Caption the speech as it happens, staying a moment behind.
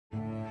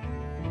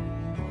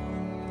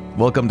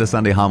Welcome to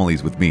Sunday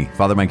Homilies with me,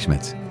 Father Mike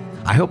Schmitz.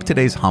 I hope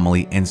today's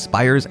homily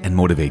inspires and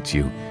motivates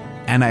you,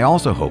 and I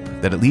also hope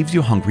that it leaves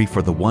you hungry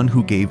for the one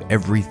who gave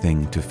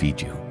everything to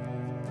feed you.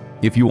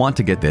 If you want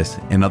to get this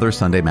and other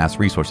Sunday Mass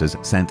resources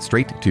sent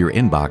straight to your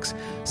inbox,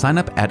 sign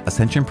up at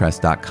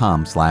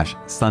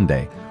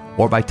ascensionpress.com/Sunday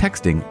or by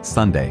texting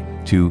Sunday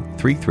to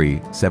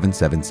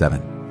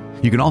 33777.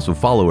 You can also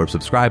follow or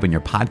subscribe in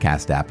your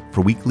podcast app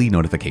for weekly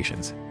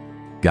notifications.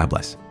 God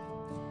bless.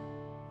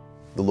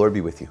 The Lord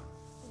be with you.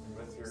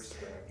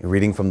 A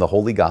reading from the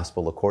Holy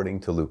Gospel according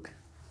to Luke.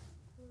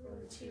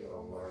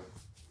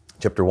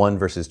 Chapter 1,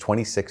 verses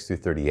 26 through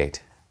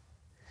 38.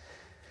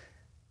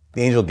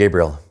 The angel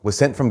Gabriel was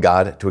sent from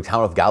God to a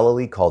town of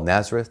Galilee called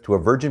Nazareth to a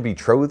virgin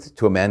betrothed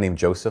to a man named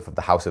Joseph of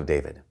the house of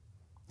David.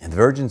 And the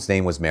virgin's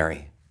name was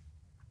Mary.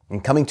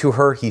 And coming to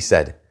her, he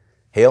said,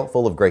 "Hail,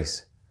 full of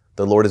grace,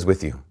 the Lord is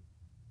with you."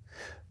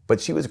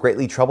 But she was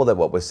greatly troubled at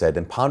what was said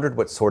and pondered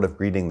what sort of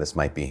greeting this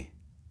might be.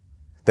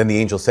 Then the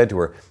angel said to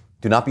her,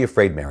 "Do not be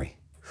afraid, Mary,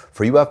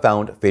 for you have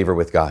found favor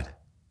with God.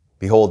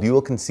 Behold, you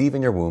will conceive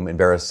in your womb and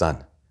bear a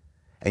son,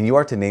 and you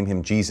are to name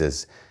him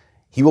Jesus.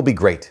 He will be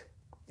great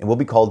and will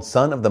be called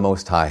Son of the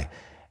Most High.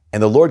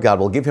 And the Lord God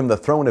will give him the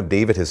throne of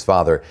David his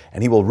father,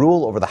 and he will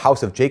rule over the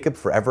house of Jacob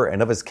forever,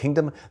 and of his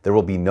kingdom there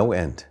will be no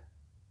end."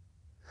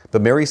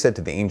 But Mary said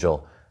to the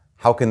angel,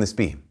 "How can this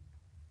be,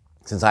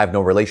 since I have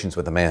no relations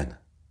with a man?"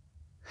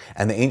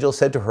 And the angel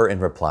said to her in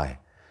reply,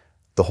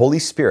 "The Holy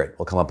Spirit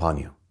will come upon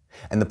you,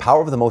 and the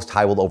power of the Most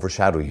High will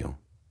overshadow you.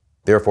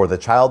 Therefore the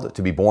child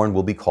to be born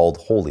will be called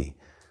Holy,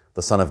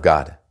 the Son of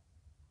God.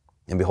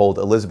 And behold,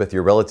 Elizabeth,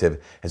 your relative,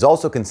 has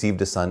also conceived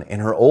a son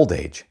in her old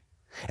age.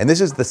 And this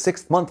is the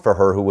 6th month for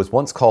her who was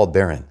once called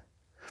barren.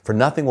 For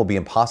nothing will be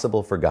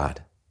impossible for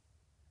God."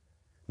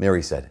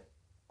 Mary said,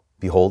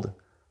 "Behold,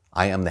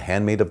 I am the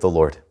handmaid of the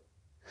Lord.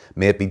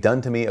 May it be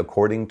done to me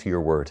according to your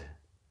word."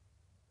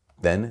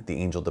 Then the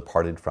angel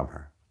departed from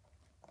her.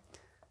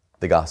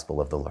 The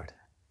Gospel of the Lord.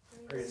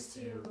 Praise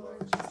to you,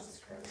 Lord Jesus Christ.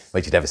 I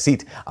invite you to have a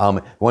seat.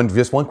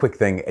 One quick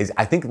thing is,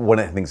 I think one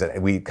of the things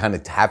that we kind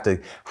of have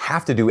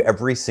to do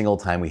every single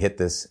time we hit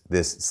this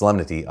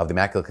solemnity of the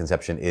Immaculate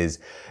Conception is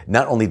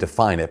not only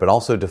define it, but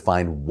also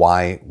define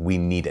why we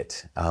need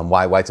it,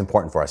 why it's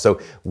important for us. So,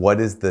 what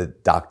is the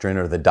doctrine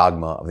or the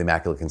dogma of the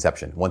Immaculate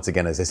Conception? Once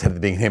again, as I said at the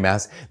beginning of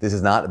Mass, this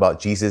is not about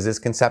Jesus'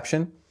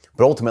 conception,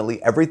 but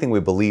ultimately everything we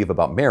believe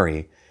about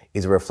Mary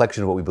is a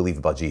reflection of what we believe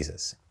about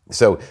Jesus.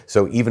 So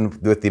even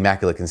with the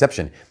Immaculate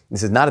Conception,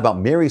 this is not about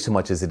Mary so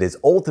much as it is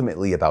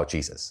ultimately about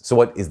Jesus. So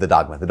what is the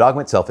dogma? The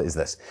dogma itself is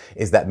this,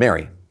 is that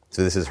Mary,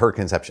 so this is her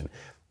conception,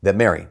 that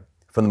Mary,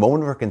 from the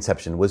moment of her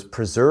conception, was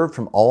preserved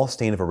from all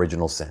stain of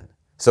original sin.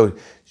 So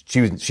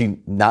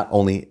she not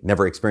only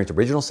never experienced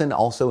original sin,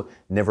 also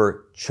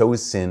never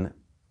chose sin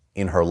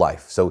in her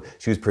life. So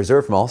she was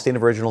preserved from all stain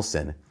of original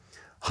sin.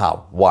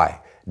 How? Why?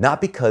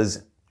 Not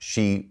because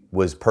she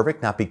was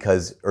perfect, not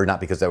because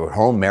there were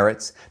her own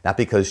merits, not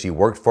because she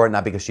worked for it,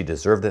 not because she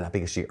deserved it, not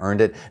because she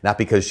earned it, not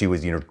because she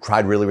was,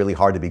 tried really, really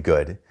hard to be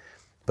good.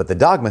 But the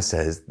dogma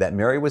says that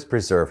Mary was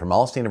preserved from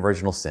all stain of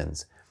original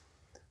sins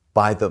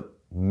by the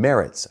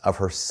merits of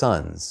her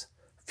son's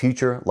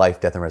future life,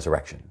 death, and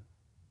resurrection.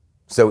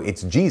 So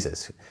it's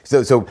Jesus.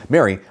 So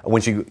Mary,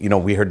 when she,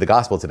 we heard the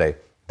gospel today,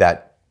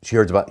 that she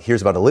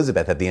hears about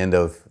Elizabeth at the end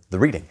of the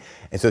reading.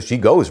 And so she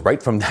goes,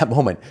 right from that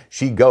moment,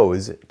 she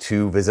goes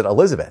to visit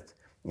Elizabeth.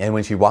 And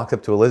when she walks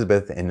up to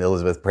Elizabeth and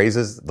Elizabeth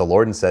praises the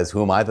Lord and says,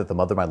 "Who am I that the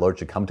mother of my Lord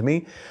should come to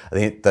me?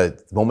 The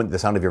moment the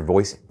sound of your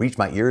voice reached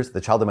my ears,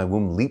 the child in my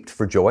womb leaped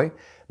for joy."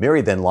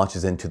 Mary then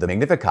launches into the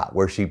Magnificat,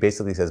 where she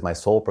basically says, "My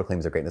soul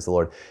proclaims the greatness of the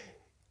Lord.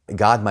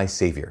 God, my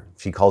Savior."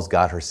 She calls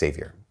God her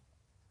Savior.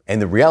 And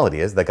the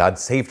reality is that God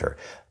saved her,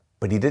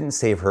 but he didn't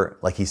save her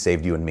like he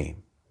saved you and me.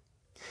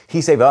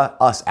 He saved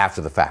us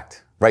after the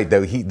fact, right?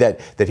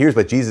 That here's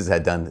what Jesus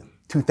had done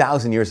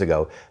 2,000 years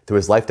ago through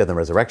his life, death, and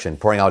resurrection,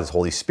 pouring out his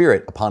Holy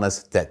Spirit upon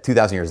us, that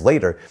 2,000 years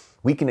later,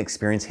 we can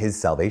experience his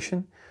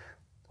salvation.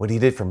 What he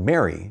did for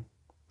Mary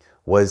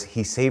was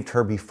he saved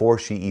her before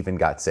she even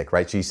got sick,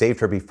 right? She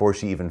saved her before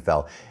she even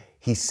fell.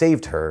 He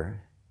saved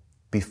her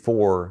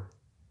before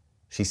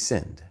she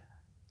sinned.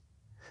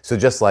 So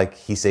just like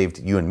he saved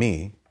you and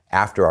me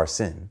after our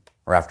sin,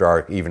 or after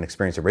our even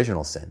experienced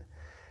original sin,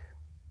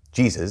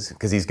 Jesus,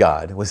 because he's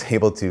God,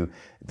 the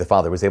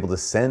Father was able to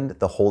send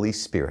the Holy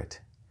Spirit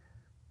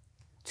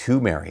to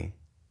Mary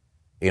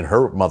in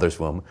her mother's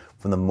womb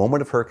from the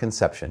moment of her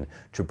conception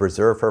to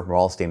preserve her from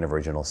all stain of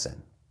original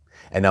sin.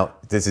 And now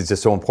this is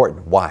just so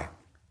important. Why?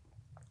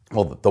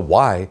 Well, the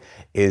why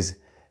is,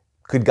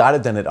 could God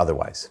have done it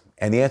otherwise?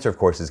 And the answer, of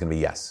course, is going to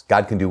be yes.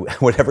 God can do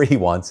whatever he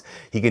wants.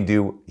 He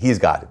is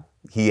God.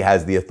 He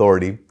has the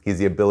authority, he has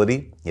the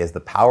ability, he has the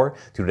power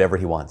to do whatever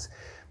he wants.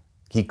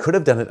 He could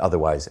have done it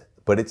otherwise,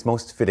 but it's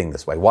most fitting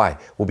this way. Why?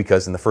 Well,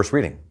 because in the first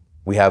reading,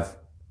 we have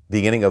the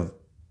beginning of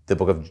the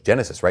book of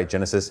Genesis, right?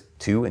 Genesis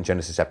 2 and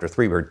Genesis chapter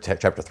 3. We're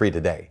chapter 3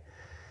 today.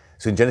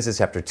 So in Genesis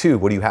chapter 2,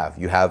 what do you have?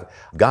 You have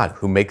God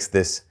who makes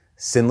this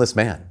sinless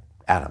man,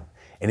 Adam,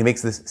 and he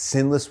makes this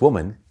sinless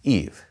woman,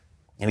 Eve.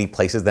 and he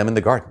places them in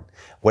the garden.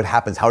 What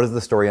happens? How does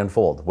the story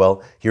unfold?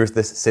 Well, here's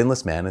this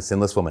sinless man, a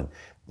sinless woman.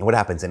 And what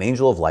happens? An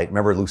angel of light,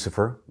 remember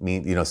Lucifer,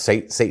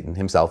 Satan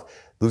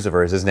himself,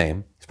 Lucifer is his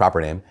name, his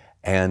proper name,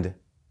 and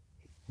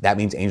that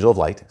means angel of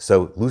light.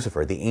 So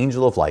Lucifer, the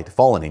angel of light,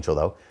 fallen angel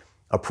though,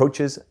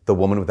 approaches the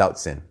woman without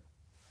sin.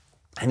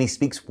 And he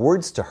speaks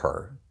words to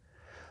her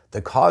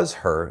that cause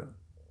her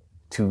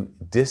to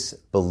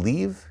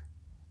disbelieve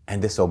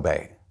and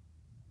disobey.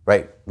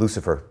 Right?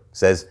 Lucifer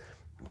says,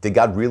 did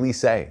God really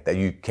say that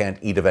you can't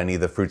eat of any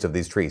of the fruits of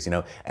these trees?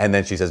 And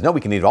then she says, no, we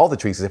can eat of all the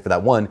trees except for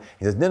that one.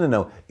 He says,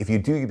 no. If you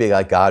do, you be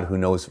like God who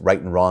knows right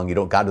and wrong.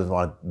 God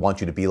doesn't want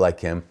you to be like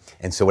him.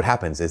 And so what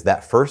happens is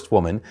that first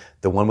woman,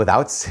 the one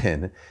without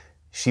sin,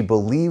 she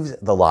believes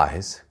the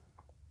lies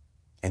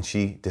and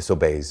she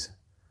disobeys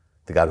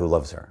the God who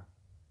loves her.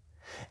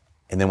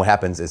 And then what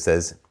happens, it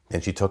says,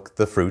 then she took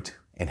the fruit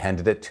and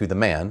handed it to the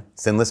man,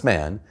 sinless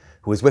man,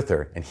 who was with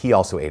her, and he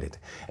also ate it.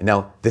 And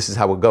now, this is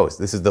how it goes.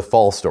 This is the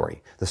fall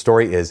story. The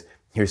story is,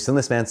 here's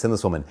sinless man,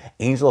 sinless woman.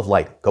 Angel of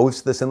light goes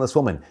to the sinless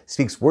woman,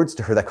 speaks words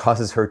to her that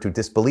causes her to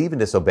disbelieve and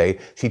disobey.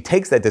 She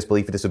takes that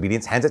disbelief and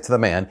disobedience, hands it to the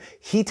man.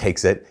 He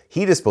takes it,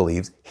 he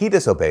disbelieves, he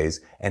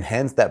disobeys, and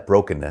hands that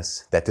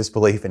brokenness, that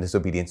disbelief and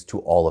disobedience to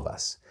all of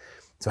us.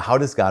 So how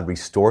does God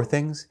restore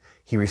things?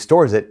 He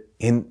restores it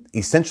in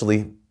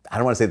essentially, I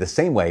don't want to say the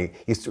same way,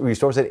 he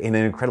restores it in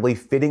an incredibly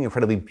fitting,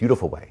 incredibly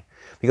beautiful way.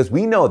 Because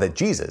we know that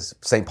Jesus,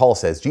 St. Paul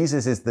says,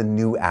 Jesus is the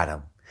new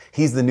Adam.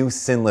 He's the new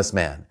sinless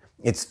man.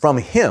 It's from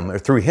him or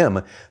through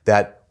him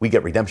that we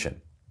get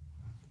redemption.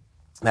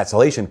 That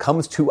salvation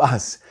comes to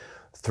us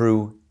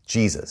through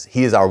Jesus.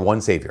 He is our one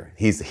Savior.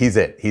 He's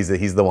it.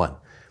 He's the one.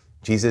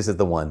 Jesus is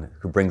the one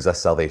who brings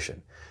us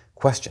salvation.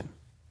 Question.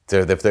 So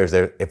if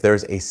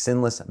there's a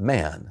sinless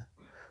man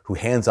who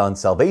hands on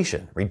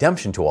salvation,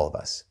 redemption to all of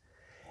us,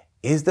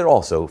 is there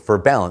also, for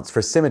balance,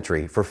 for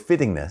symmetry, for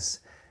fittingness,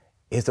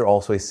 is there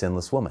also a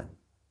sinless woman?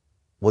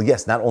 Well,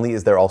 yes, not only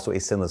is there also a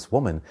sinless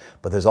woman,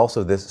 but there's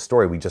also this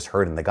story we just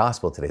heard in the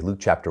gospel today, Luke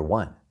chapter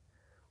 1,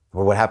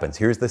 where what happens?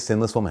 Here's the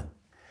sinless woman,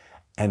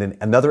 and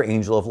another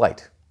angel of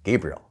light,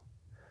 Gabriel,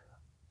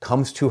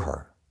 comes to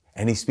her,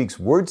 and he speaks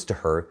words to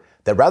her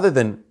that rather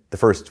than the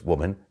first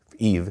woman,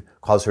 Eve,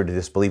 cause her to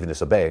disbelieve and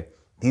disobey,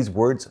 these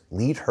words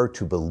lead her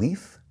to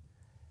belief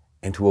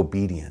and to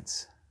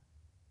obedience.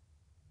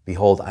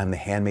 Behold, I am the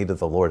handmaid of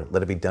the Lord.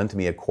 Let it be done to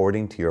me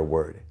according to your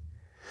word.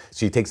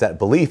 She takes that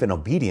belief and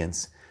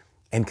obedience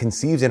and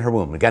conceives in her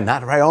womb. Again,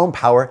 not her own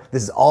power.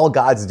 This is all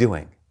God's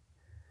doing.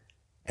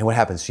 And what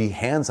happens? She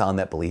hands on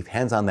that belief,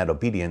 hands on that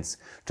obedience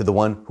to the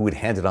one who would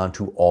hand it on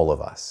to all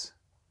of us.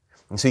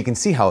 And so you can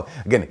see how,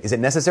 again, is it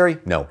necessary?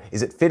 No.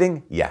 Is it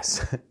fitting?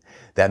 Yes.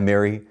 That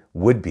Mary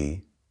would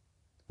be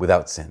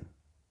without sin.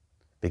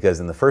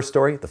 Because in the first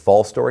story, the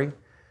fall story,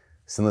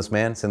 sinless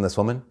man, sinless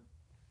woman,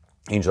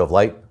 angel of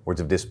light, words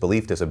of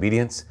disbelief,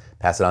 disobedience,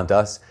 pass it on to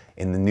us.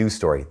 In the new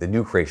story, the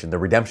new creation, the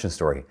redemption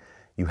story,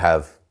 you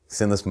have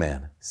sinless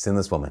man,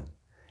 sinless woman,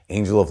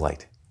 angel of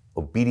light,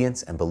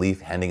 obedience and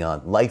belief, handing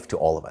on life to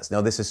all of us.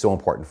 Now, this is so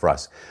important for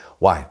us.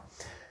 Why?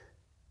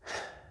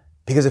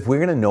 Because if we're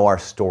going to know our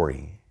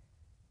story,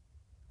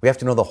 we have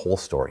to know the whole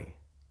story.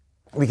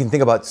 We can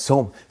think about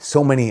so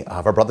many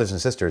of our brothers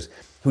and sisters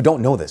who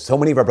don't know this. So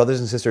many of our brothers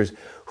and sisters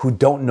who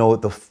don't know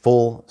the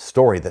full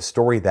story, the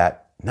story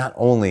that not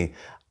only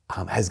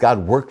has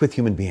God worked with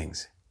human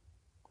beings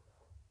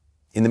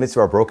in the midst of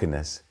our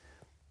brokenness,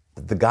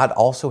 the God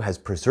also has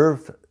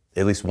preserved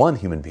at least one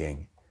human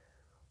being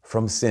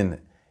from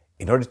sin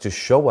in order to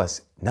show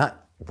us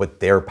not what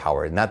their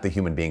power, not the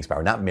human being's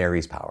power, not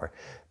Mary's power,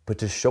 but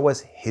to show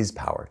us his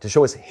power, to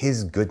show us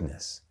his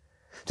goodness,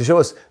 to show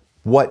us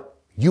what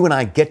you and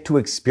I get to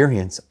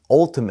experience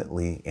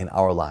ultimately in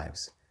our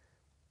lives.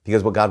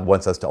 Because what God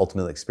wants us to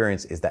ultimately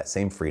experience is that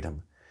same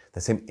freedom,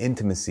 that same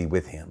intimacy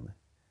with him,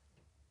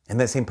 and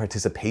that same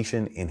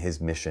participation in his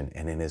mission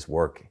and in his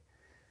work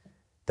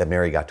that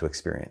Mary got to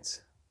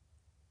experience.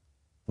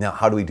 Now,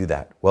 how do we do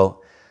that?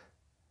 Well,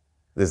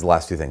 there's the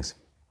last two things.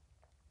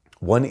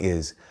 One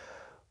is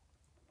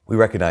we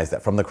recognize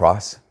that from the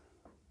cross,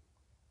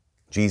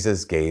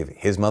 Jesus gave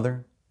his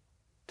mother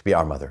to be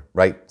our mother,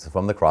 right? So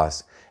from the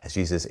cross, as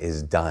Jesus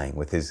is dying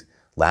with his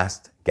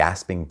last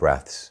gasping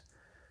breaths,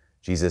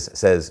 Jesus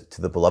says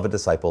to the beloved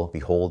disciple,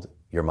 behold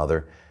your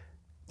mother.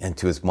 And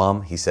to his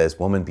mom, he says,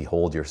 woman,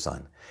 behold your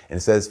son. And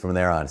it says from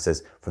there on, it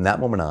says, from that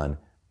moment on,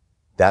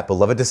 that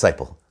beloved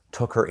disciple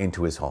took her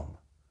into his home.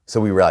 So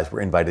we realize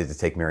we're invited to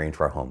take Mary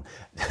into our home.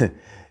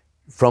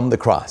 From the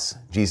cross,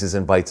 Jesus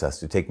invites us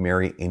to take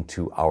Mary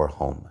into our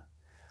home.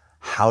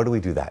 How do we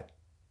do that?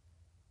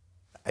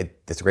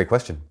 That's a great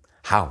question.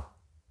 How?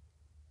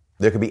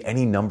 There could be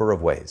any number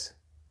of ways.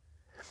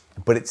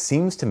 But it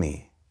seems to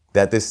me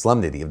that this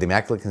solemnity of the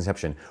Immaculate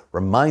Conception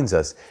reminds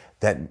us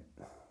that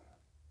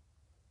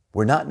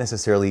we're not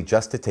necessarily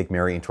just to take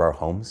Mary into our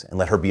homes and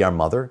let her be our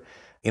mother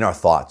in our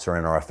thoughts or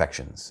in our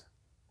affections,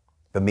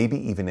 but maybe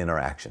even in our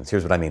actions.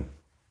 Here's what I mean.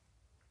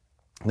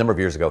 A number of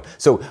years ago,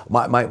 so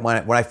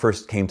when I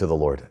first came to the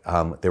Lord,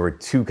 there were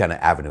two kind of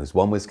avenues.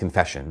 One was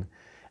confession,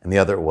 and the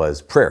other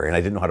was prayer. And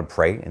I didn't know how to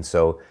pray. And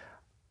so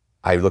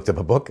I looked up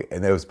a book,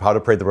 and it was How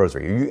to Pray the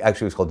Rosary.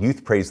 Actually, it was called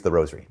Youth Prays the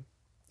Rosary.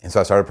 And so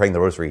I started praying the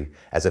rosary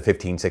as a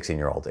 15,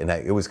 16-year-old. And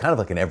it was kind of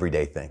like an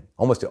everyday thing,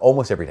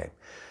 almost every day.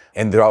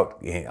 And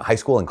throughout high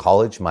school and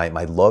college, my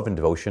love and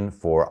devotion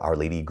for Our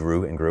Lady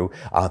grew and grew.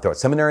 Throughout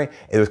seminary,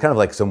 it was kind of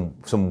like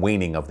some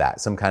waning of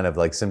that. Some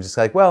just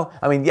like, well,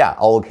 I mean, yeah,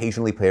 I'll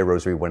occasionally pray a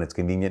rosary when it's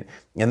convenient.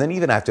 And then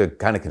even I have to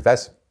kind of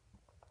confess,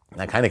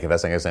 not kind of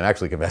confessing, I guess I'm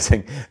actually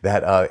confessing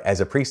that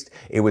as a priest,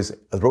 it was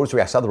a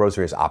rosary. I saw the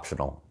rosary as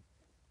optional.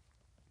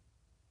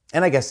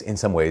 And I guess in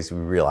some ways we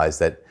realize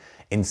that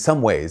in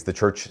some ways the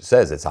church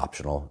says it's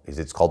optional.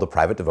 It's called a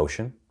private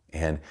devotion.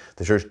 And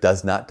the church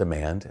does not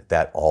demand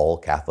that all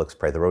Catholics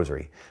pray the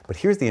rosary. But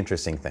here's the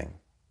interesting thing.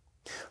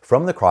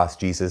 From the cross,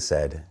 Jesus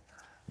said,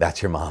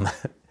 that's your mom.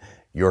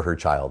 You're her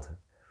child.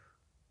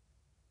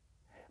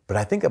 But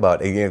I think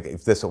about,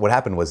 what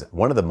happened was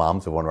one of the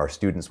moms of one of our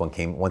students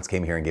once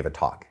came here and gave a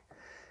talk.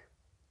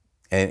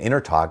 And in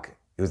her talk,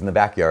 it was in the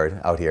backyard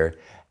out here,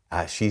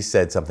 she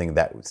said something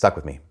that stuck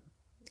with me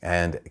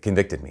and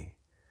convicted me.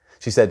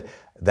 She said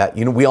that,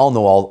 we all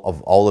know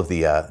all of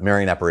the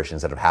Marian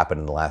apparitions that have happened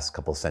in the last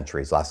couple of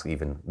centuries,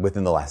 even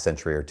within the last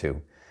century or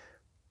two.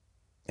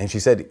 And she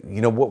said,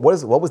 what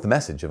was the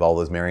message of all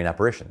those Marian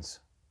apparitions?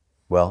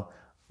 Well,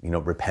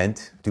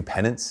 repent, do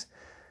penance.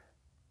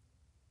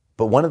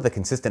 But one of the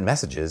consistent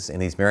messages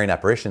in these Marian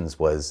apparitions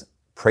was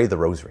pray the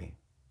rosary.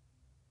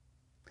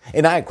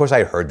 And I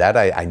had heard that,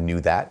 I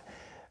knew that,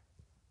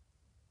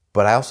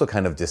 but I also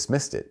kind of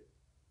dismissed it.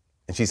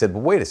 And she said,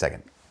 well, wait a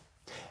second.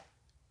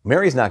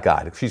 Mary's not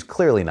God. She's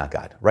clearly not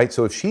God, right?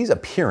 So if she's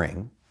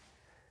appearing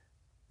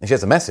and she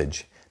has a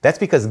message, that's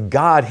because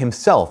God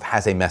himself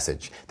has a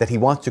message that he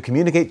wants to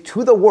communicate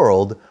to the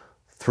world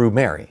through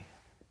Mary.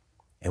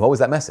 And what was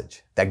that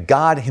message? That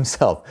God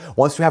himself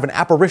wants to have an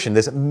apparition,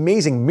 this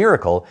amazing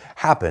miracle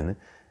happen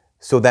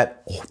so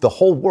that the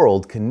whole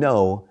world can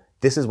know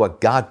this is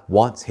what God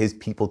wants his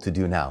people to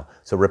do now.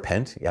 So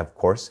repent, yeah, of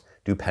course.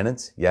 Do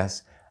penance,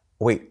 yes.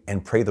 Wait,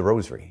 and pray the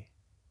rosary.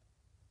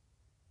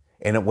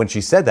 And when she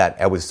said that,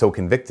 I was so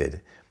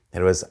convicted.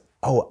 It was,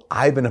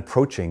 I've been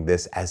approaching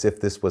this as if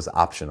this was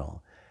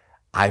optional.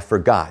 I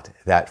forgot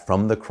that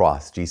from the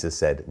cross, Jesus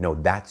said, no,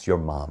 that's your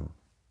mom.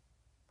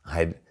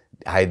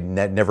 I'd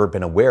never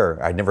been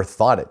aware, I'd never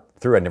thought it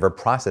through, I'd never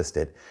processed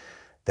it,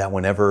 that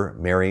whenever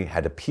Mary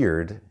had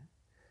appeared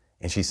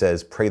and she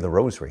says, pray the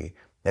rosary,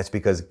 that's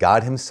because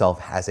God himself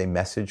has a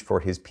message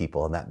for his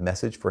people, and that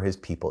message for his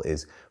people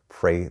is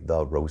pray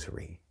the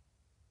rosary.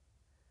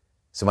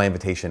 So my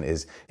invitation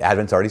is,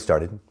 Advent's already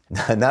started.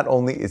 Not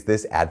only is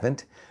this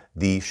Advent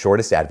the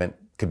shortest Advent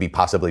could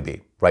possibly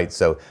be, right?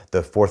 So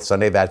the fourth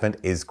Sunday of Advent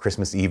is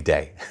Christmas Eve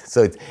day.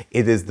 So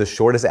it is the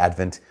shortest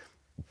Advent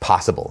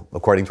possible,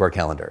 according to our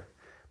calendar.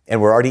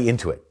 And we're already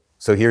into it.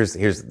 So here's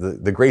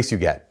the grace you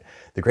get.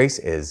 The grace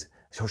is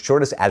the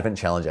shortest Advent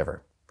challenge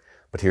ever.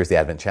 But here's the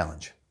Advent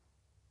challenge.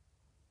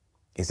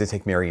 Is to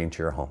take Mary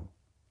into your home.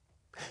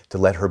 To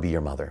let her be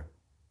your mother.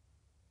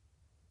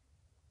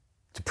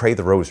 To pray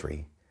the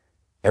rosary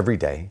every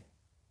day,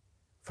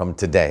 from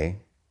today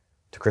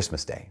to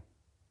Christmas Day.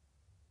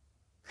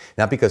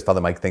 Not because Father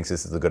Mike thinks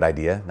this is a good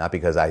idea, not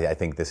because I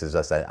think this is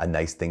just a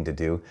nice thing to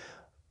do,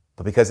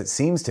 but because it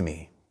seems to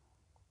me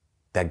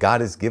that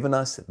God has given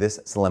us this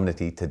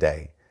solemnity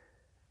today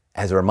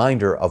as a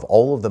reminder of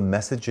all of the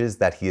messages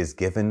that he has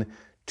given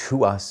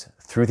to us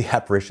through the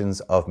apparitions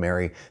of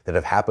Mary that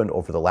have happened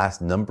over the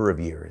last number of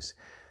years,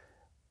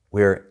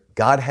 where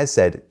God has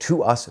said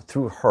to us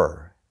through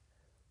her,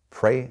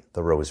 pray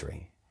the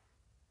rosary.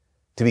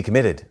 To be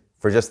committed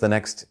for just the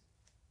next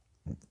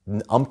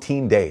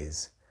umpteen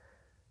days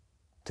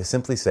to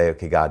simply say,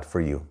 okay, God,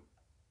 for you,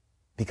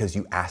 because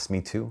you asked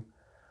me to,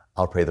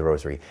 I'll pray the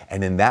rosary.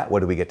 And in that, what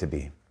do we get to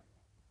be?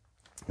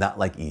 Not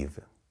like Eve,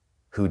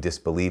 who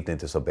disbelieved and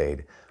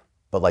disobeyed,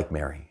 but like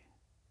Mary,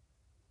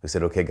 who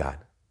said, okay, God,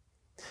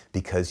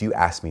 because you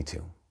asked me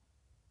to,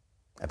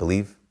 I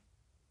believe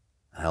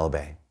and I'll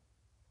obey.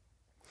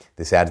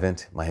 This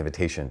Advent, my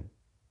invitation,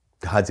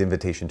 God's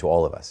invitation to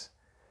all of us,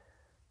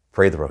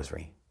 pray the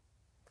rosary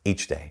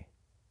each day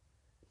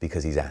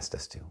because he's asked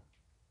us to.